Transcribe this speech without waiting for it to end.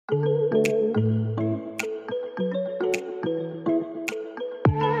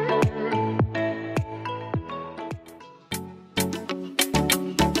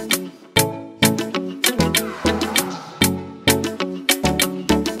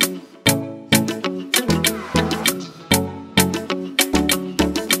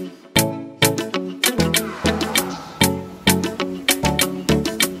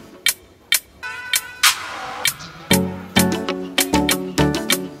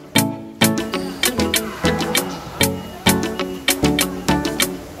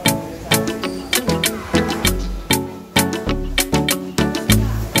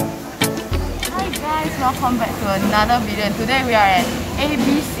welcome back to another video. And today we are at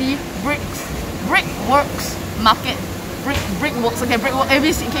ABC Brickworks Market. Brickworks, okay, Brickworks,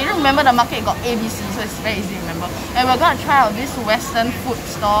 ABC. Can you remember the market got ABC, so it's very easy to remember. And we're gonna try out this Western food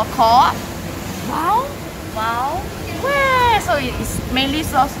store called Wow Where? So it mainly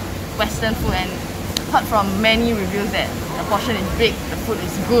serves Western food, and heard from many reviews that the portion is big, the food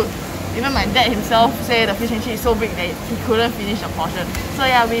is good. Even my dad himself said the fish and chip is so big that he couldn't finish the portion. So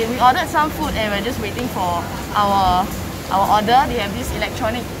yeah, we ordered some food and we're just waiting for our order. They have this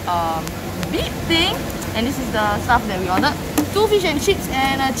electronic beep thing, and this is the stuff that we ordered. 2 fish and chips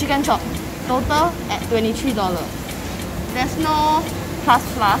and a chicken chop. Total at $23. There's no plus.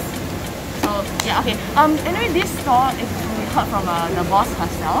 So yeah, okay. Anyway, this store, if we heard from the boss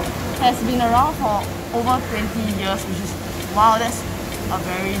herself, has been around for over 20 years, which is wow, that's a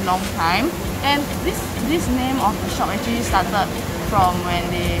very long time. And this name of the shop actually started from when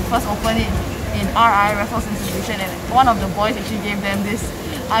they first opened it in RI, Raffles Institution, and one of the boys actually gave them this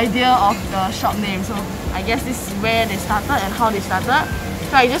idea of the shop name. So I guess this is where they started and how they started.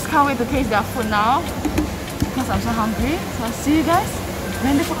 So I just can't wait to taste their food now because I'm so hungry. So I'll see you guys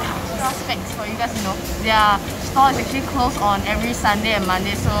when the food comes. Specs for you guys to know, their store is actually closed on every Sunday and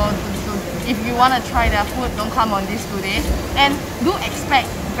Monday. So if you want to try their food, don't come on these 2 days. And do expect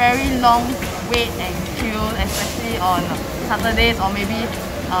very long wait and queue, especially on Saturdays or maybe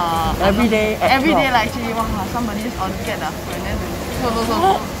every day like actually, wow, somebody just get the food and then so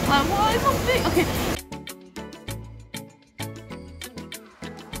like, wow, it's so big. Okay.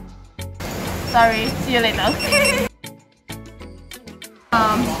 Sorry, see you later.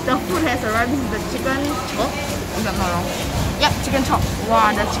 The food has arrived. This is the chicken chop, if I'm not wrong. Yep, chicken chop.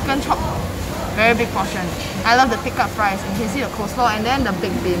 Wow, the chicken chop. Very big portion. I love the thick cut fries. You can see the coleslaw and then the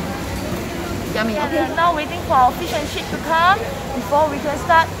big bean. Yummy. Okay. We are now waiting for our fish and chip to come before we can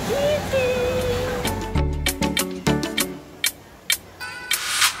start eating.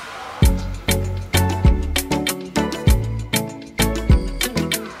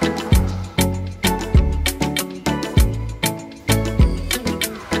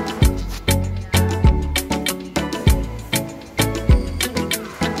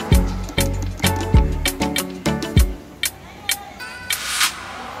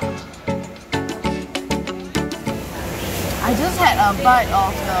 I just had a bite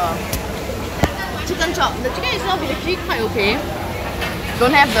of the chicken chop. The chicken itself is actually quite okay.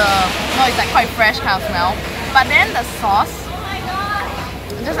 Don't have the, it's like quite fresh kind of smell. But then the sauce,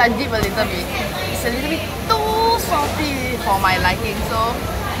 just I dip a little bit. It's a little bit too salty for my liking. So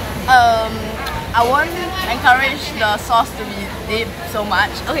I won't encourage the sauce to be dipped so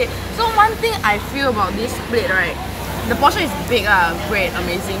much. Okay, so one thing I feel about this plate, right? The portion is big, great,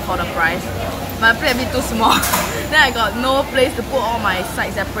 amazing for the price. My plate a bit too small. Then I got no place to put all my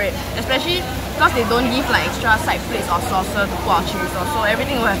sides separate, especially because they don't give like extra side plates or saucer to put our chili sauce, so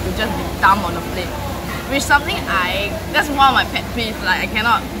everything will have to just be dumped on the plate. Which something that's one of my pet peeves, like I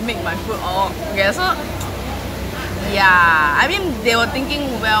cannot make my food all together. So yeah, I mean they were thinking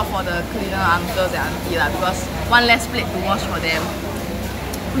well for the cleaner uncles and auntie because one less plate to wash for them.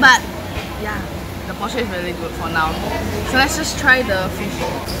 But yeah, the portion is really good for now. So let's just try the fish.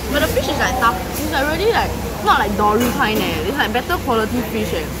 But the fish is like tough. It's like really like, not like dory kind It's like better quality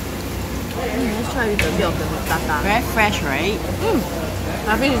fish Let's try with a bit of the tartar. Very fresh, right?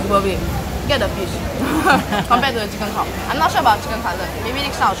 The fish is worth it. Get the fish compared to the chicken chop. I'm not sure about chicken cutlet. Maybe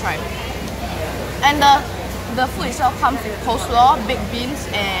next time I'll try. And the food itself comes with coleslaw, baked beans,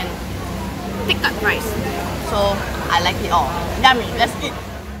 and thick cut fries. So I like it all. Yummy. Let's eat.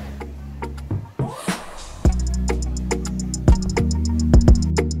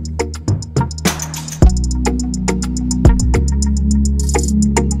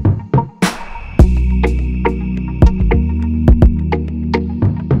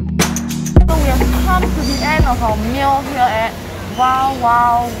 Of our meal here at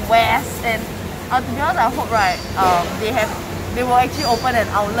Wow West, and to be honest, I hope they will actually open an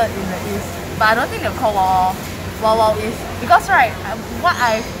outlet in the east, but I don't think they'll call Wow East because what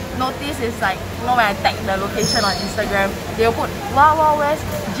I've noticed is like, when I tag the location on Instagram, they'll put Wow West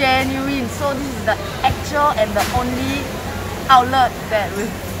genuine, so this is the actual and the only outlet that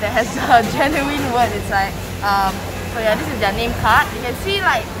has a genuine word inside. So yeah, this is their name card. You can see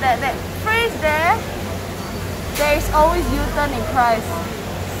like that phrase there. There is always U-turn in Christ.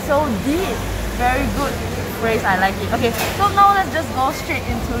 So deep. Very good phrase, I like it. Okay, so now let's just go straight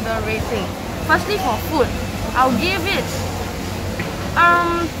into the rating. Firstly, for food, I'll give it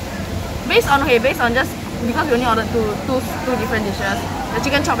based on just because we only ordered two different dishes, the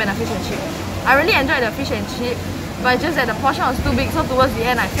chicken chop and the fish and chip. I really enjoyed the fish and chip. but just that the portion was too big, so towards the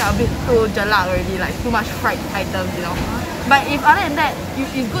end I felt a bit too jelak already, like too much fried items, you know. But if other than that,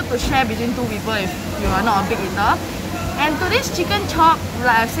 it's good to share between two people if you are not a big eater. And today's chicken chop,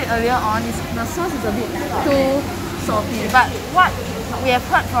 like I said earlier on, the sauce is a bit too salty. But what we have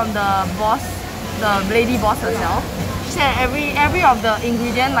heard from the boss, the lady boss herself, she said every of the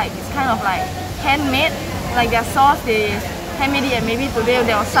ingredient like it's kind of like handmade, like their sauce they handmade it, and maybe today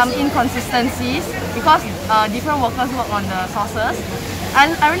there was some inconsistencies because different workers work on the sauces.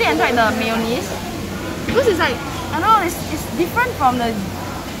 And I really enjoyed the mayonnaise because it's like, I don't know, it's different from the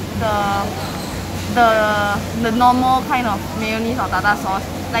normal kind of mayonnaise or tartar sauce.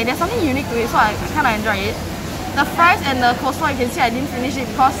 Like there's something unique to it, so I kind of enjoy it. The fries and the coleslaw, you can see I didn't finish it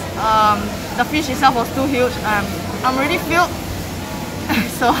because the fish itself was too huge. I'm already filled,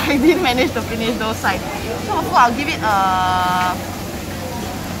 so I didn't manage to finish those sides. So for food, I'll give it a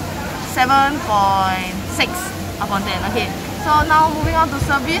 7.6 upon 10. Okay, so now moving on to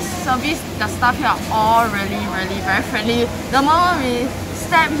service. Service, the staff here are all really very friendly. The moment we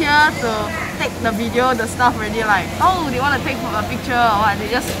step here to take the video, the staff already like, oh, they want to take a picture or what, they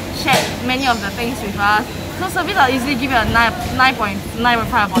just shared many of the things with us. So service I'll easily give it a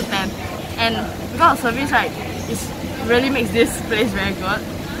 9.5 upon 10. And because of service, right, it really makes this place very good.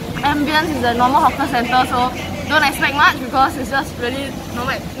 Ambience is a normal hawker center, so don't expect much because it's just really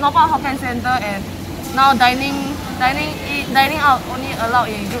normal hawker center, and now dining out only allowed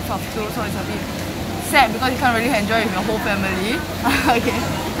in groups of 2, so it's a bit sad because you can't really enjoy it with your whole family. Okay,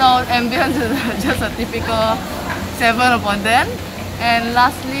 so ambience is just a typical 7 upon 10. And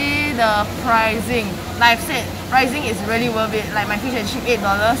lastly, the pricing. Like I've said, pricing is really worth it. Like my fish and chip,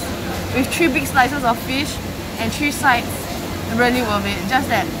 $8 with 3 big slices of fish and 3 sides. Really worth it. Just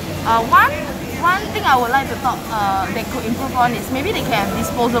that one thing I would like to talk they could improve on is maybe they can have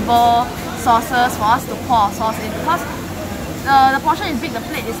disposable sauces for us to pour sauce in, because the portion is big, the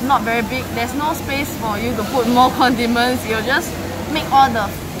plate is not very big. There's no space for you to put more condiments. You'll just make all the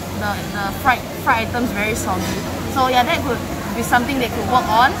fried items very soggy. So yeah, that could be something they could work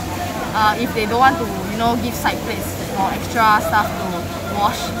on if they don't want to, you know, give side plates or extra stuff to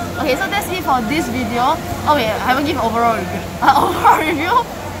wash. Okay, so that's it for this video. Oh yeah, I haven't given overall review. Overall review,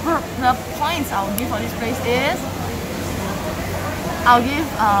 the points I'll give for this place is, I'll give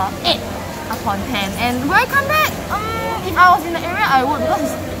 8 upon 10. And will I come back? If I was in the area, I would,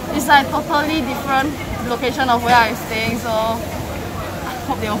 because it's like totally different location of where I'm staying. So I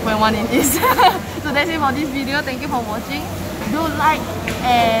hope they open one in this. So that's it for this video. Thank you for watching. Do like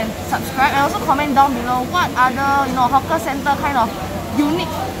and subscribe, and also comment down below what other, you know, hawker center kind of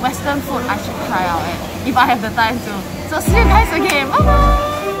unique Western food I should try out, if I have the time to. So see you guys again. Bye bye.